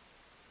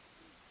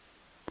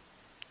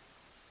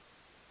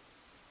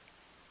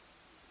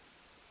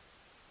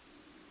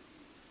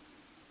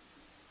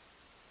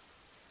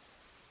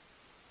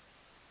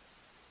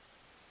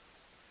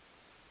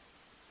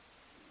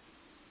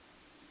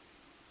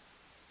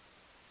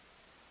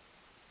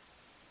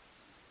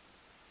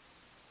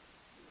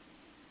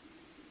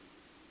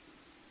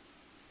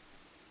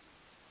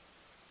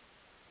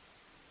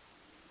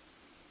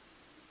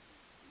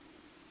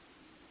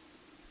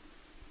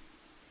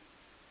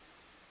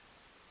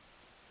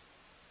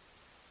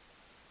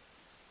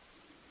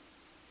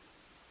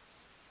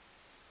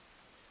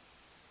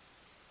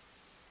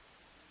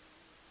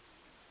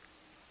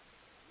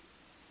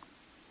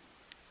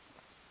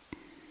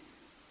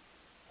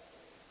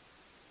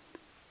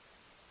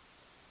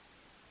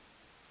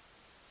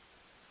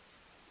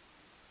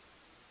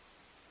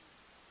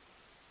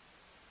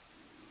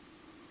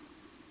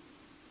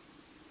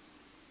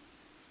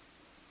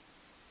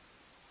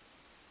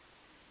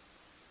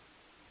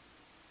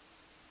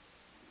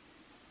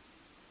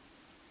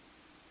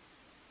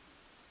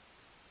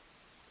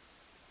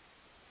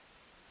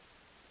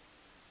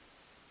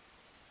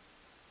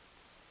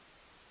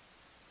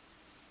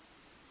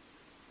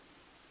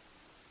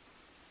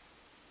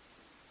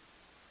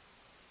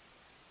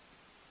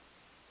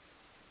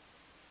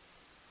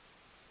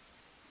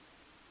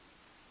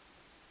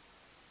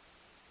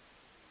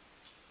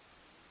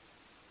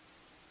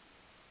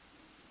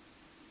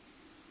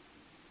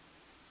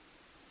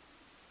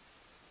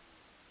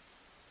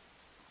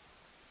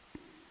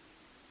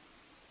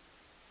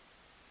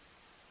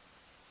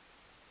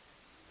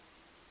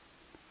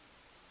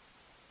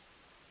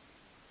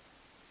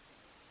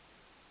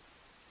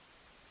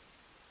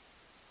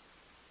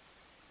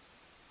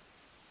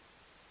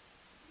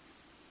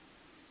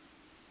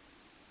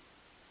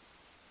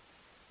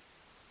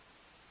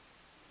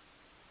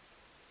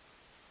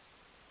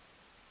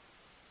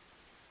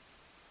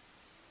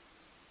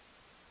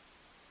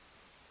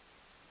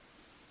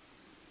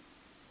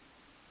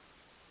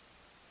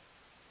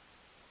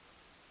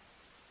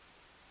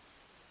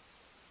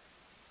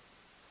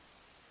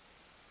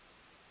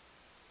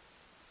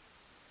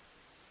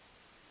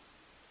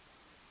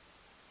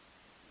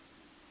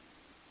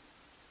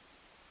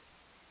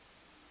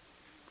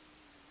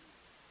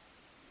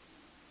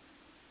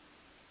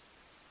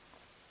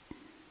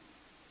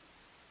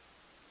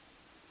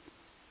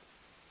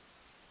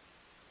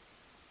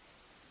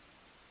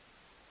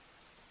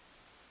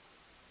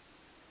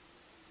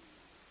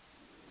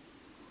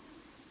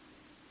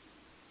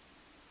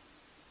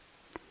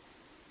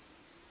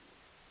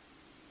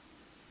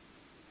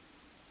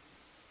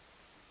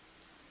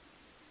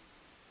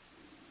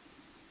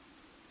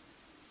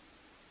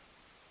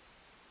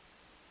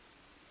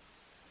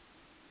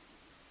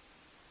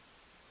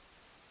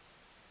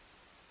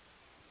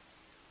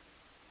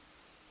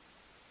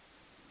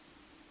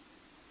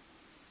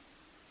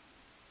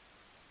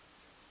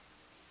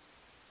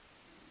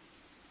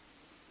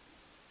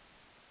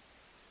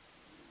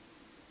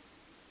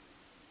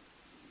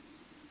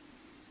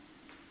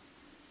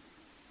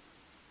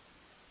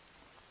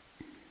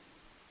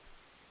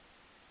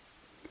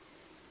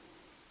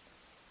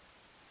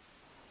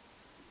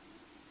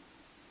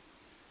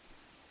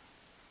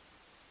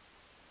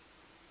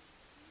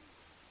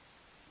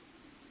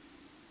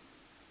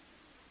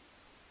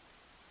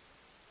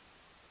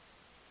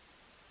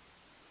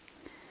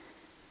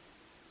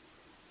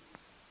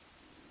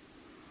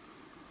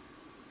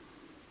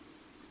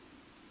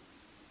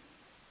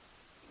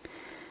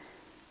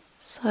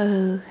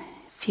 So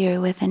if you're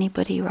with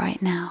anybody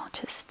right now,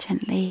 just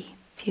gently,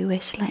 if you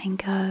wish, letting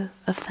go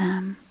of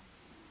them.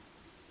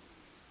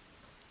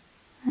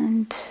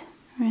 And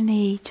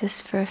really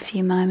just for a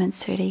few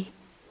moments, really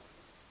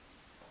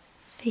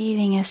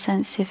feeling a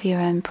sense of your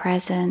own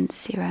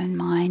presence, your own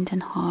mind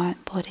and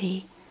heart,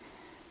 body,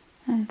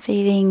 and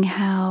feeling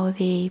how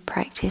the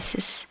practice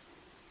is,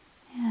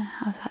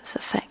 how that's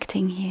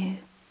affecting you.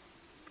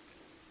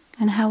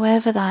 And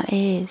however that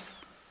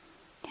is,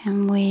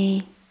 can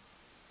we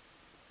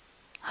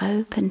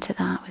open to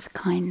that with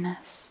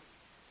kindness?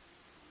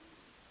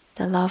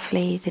 The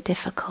lovely, the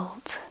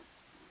difficult,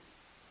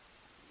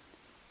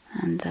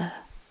 and the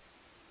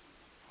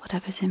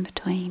whatever's in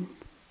between.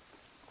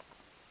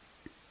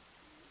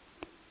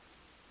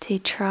 To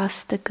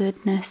trust the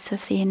goodness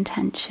of the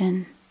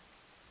intention,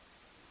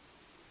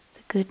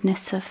 the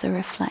goodness of the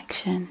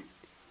reflection,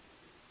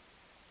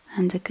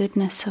 and the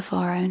goodness of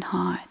our own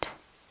heart.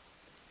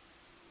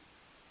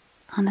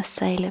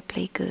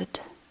 Unassailably good.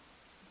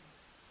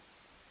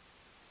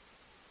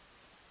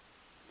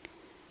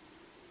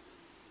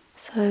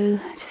 So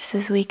just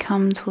as we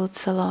come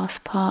towards the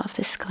last part of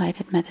this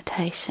guided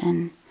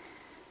meditation,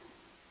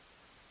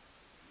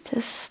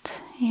 just,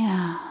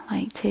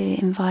 like to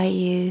invite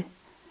you,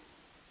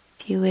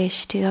 if you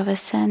wish, to have a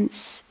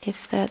sense,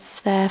 if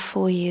that's there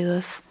for you,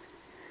 of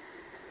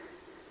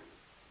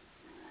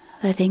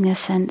letting a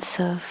sense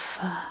of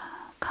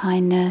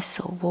kindness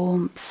or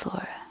warmth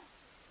or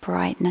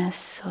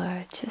brightness,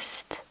 or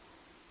just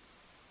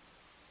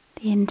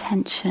the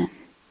intention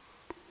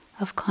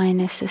of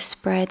kindness to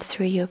spread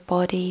through your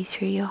body,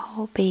 through your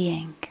whole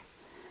being,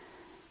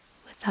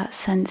 with that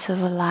sense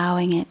of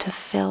allowing it to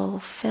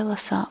fill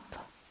us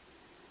up,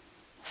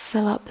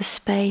 fill up the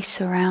space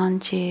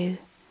around you,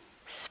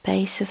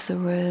 space of the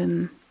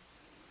room,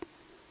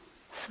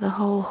 so the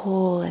whole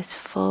hall is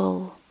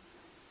full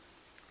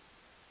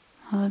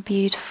of a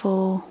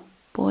beautiful,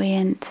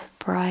 buoyant,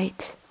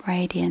 bright,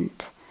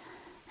 radiant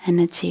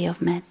energy of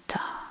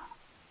metta.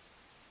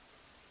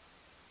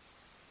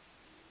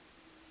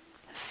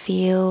 A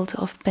field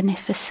of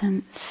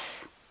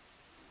beneficence,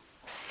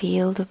 a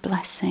field of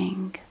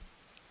blessing.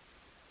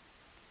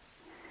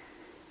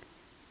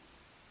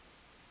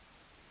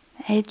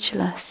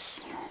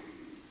 Edgeless,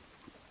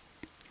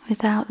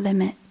 without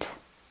limit,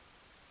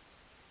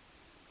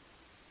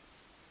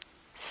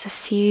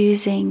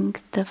 suffusing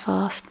the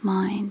vast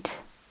mind,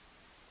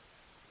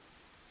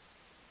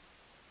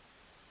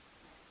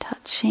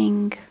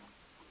 touching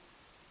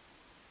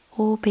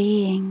all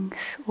beings,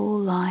 all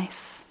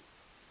life,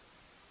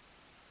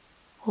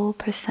 all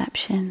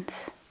perceptions.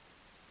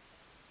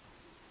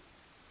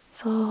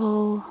 So our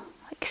whole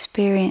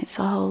experience,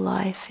 our whole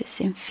life is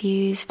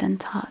infused and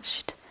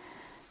touched,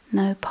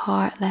 no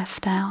part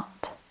left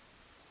out,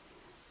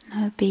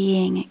 no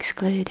being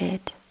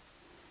excluded.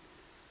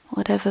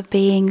 Whatever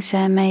beings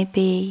there may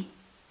be,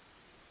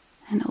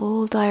 in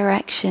all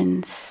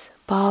directions,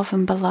 above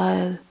and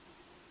below,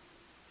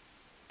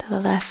 to the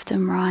left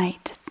and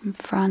right, in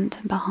front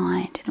and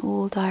behind, in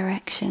all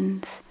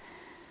directions,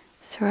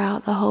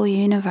 throughout the whole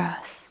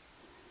universe,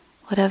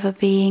 whatever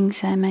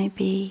beings there may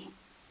be,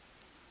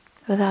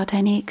 without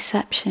any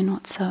exception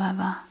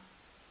whatsoever.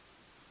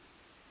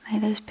 May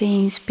those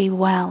beings be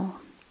well.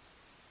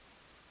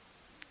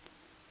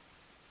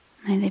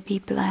 May they be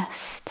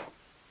blessed.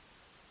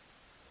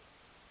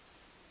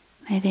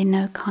 May they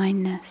know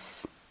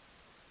kindness.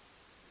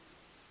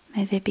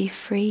 May they be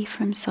free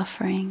from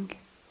suffering,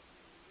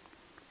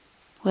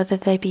 whether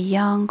they be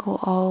young or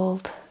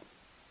old,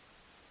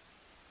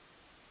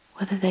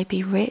 whether they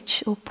be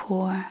rich or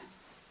poor,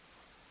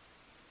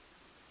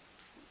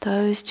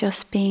 those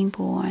just being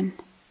born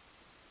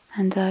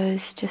and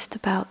those just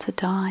about to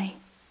die.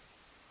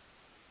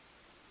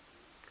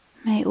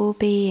 May all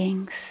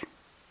beings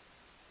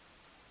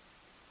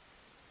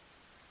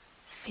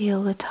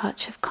feel the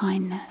touch of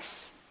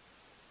kindness.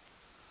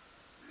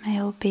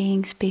 May all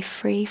beings be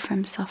free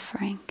from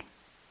suffering.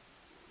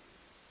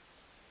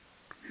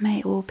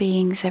 May all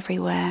beings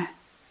everywhere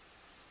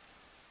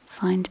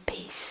find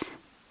peace.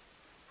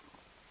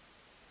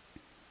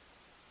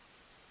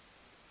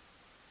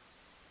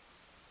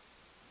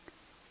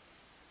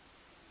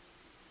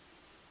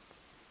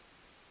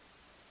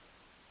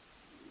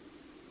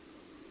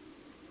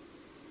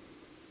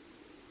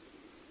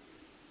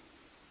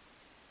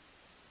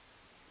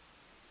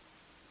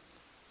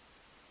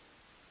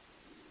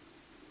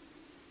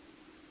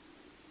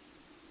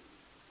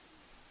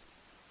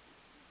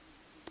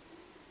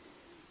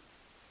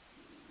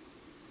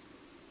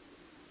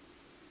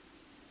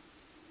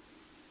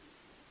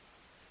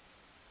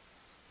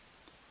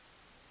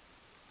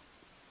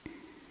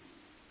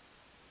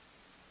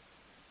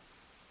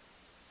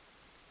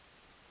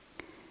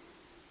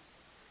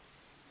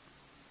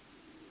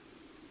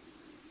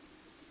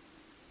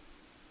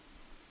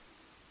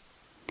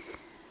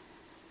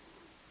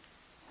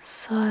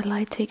 So I'd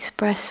like to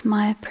express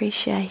my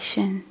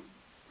appreciation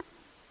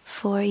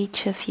for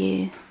each of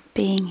you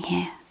being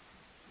here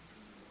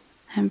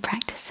and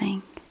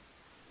practicing.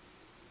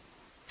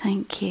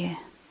 Thank you.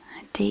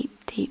 A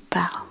deep, deep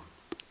bow.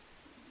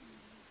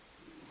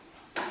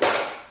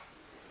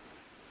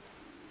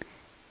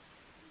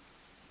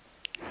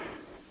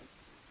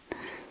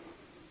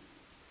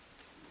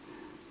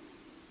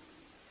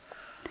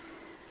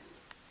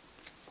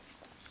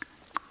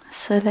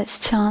 So let's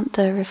chant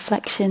the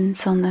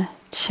reflections on the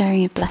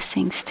sharing of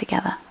blessings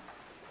together.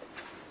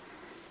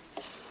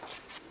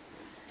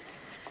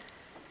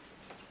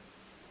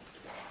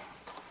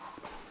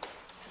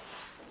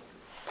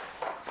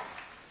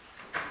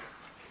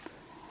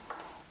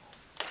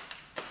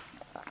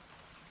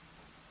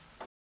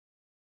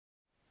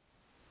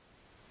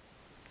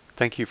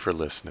 Thank you for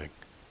listening.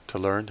 To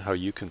learn how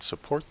you can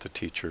support the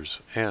teachers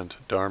and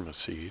Dharma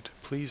Seed,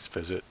 please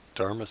visit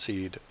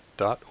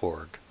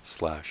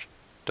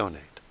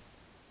dharmaseed.org/donate.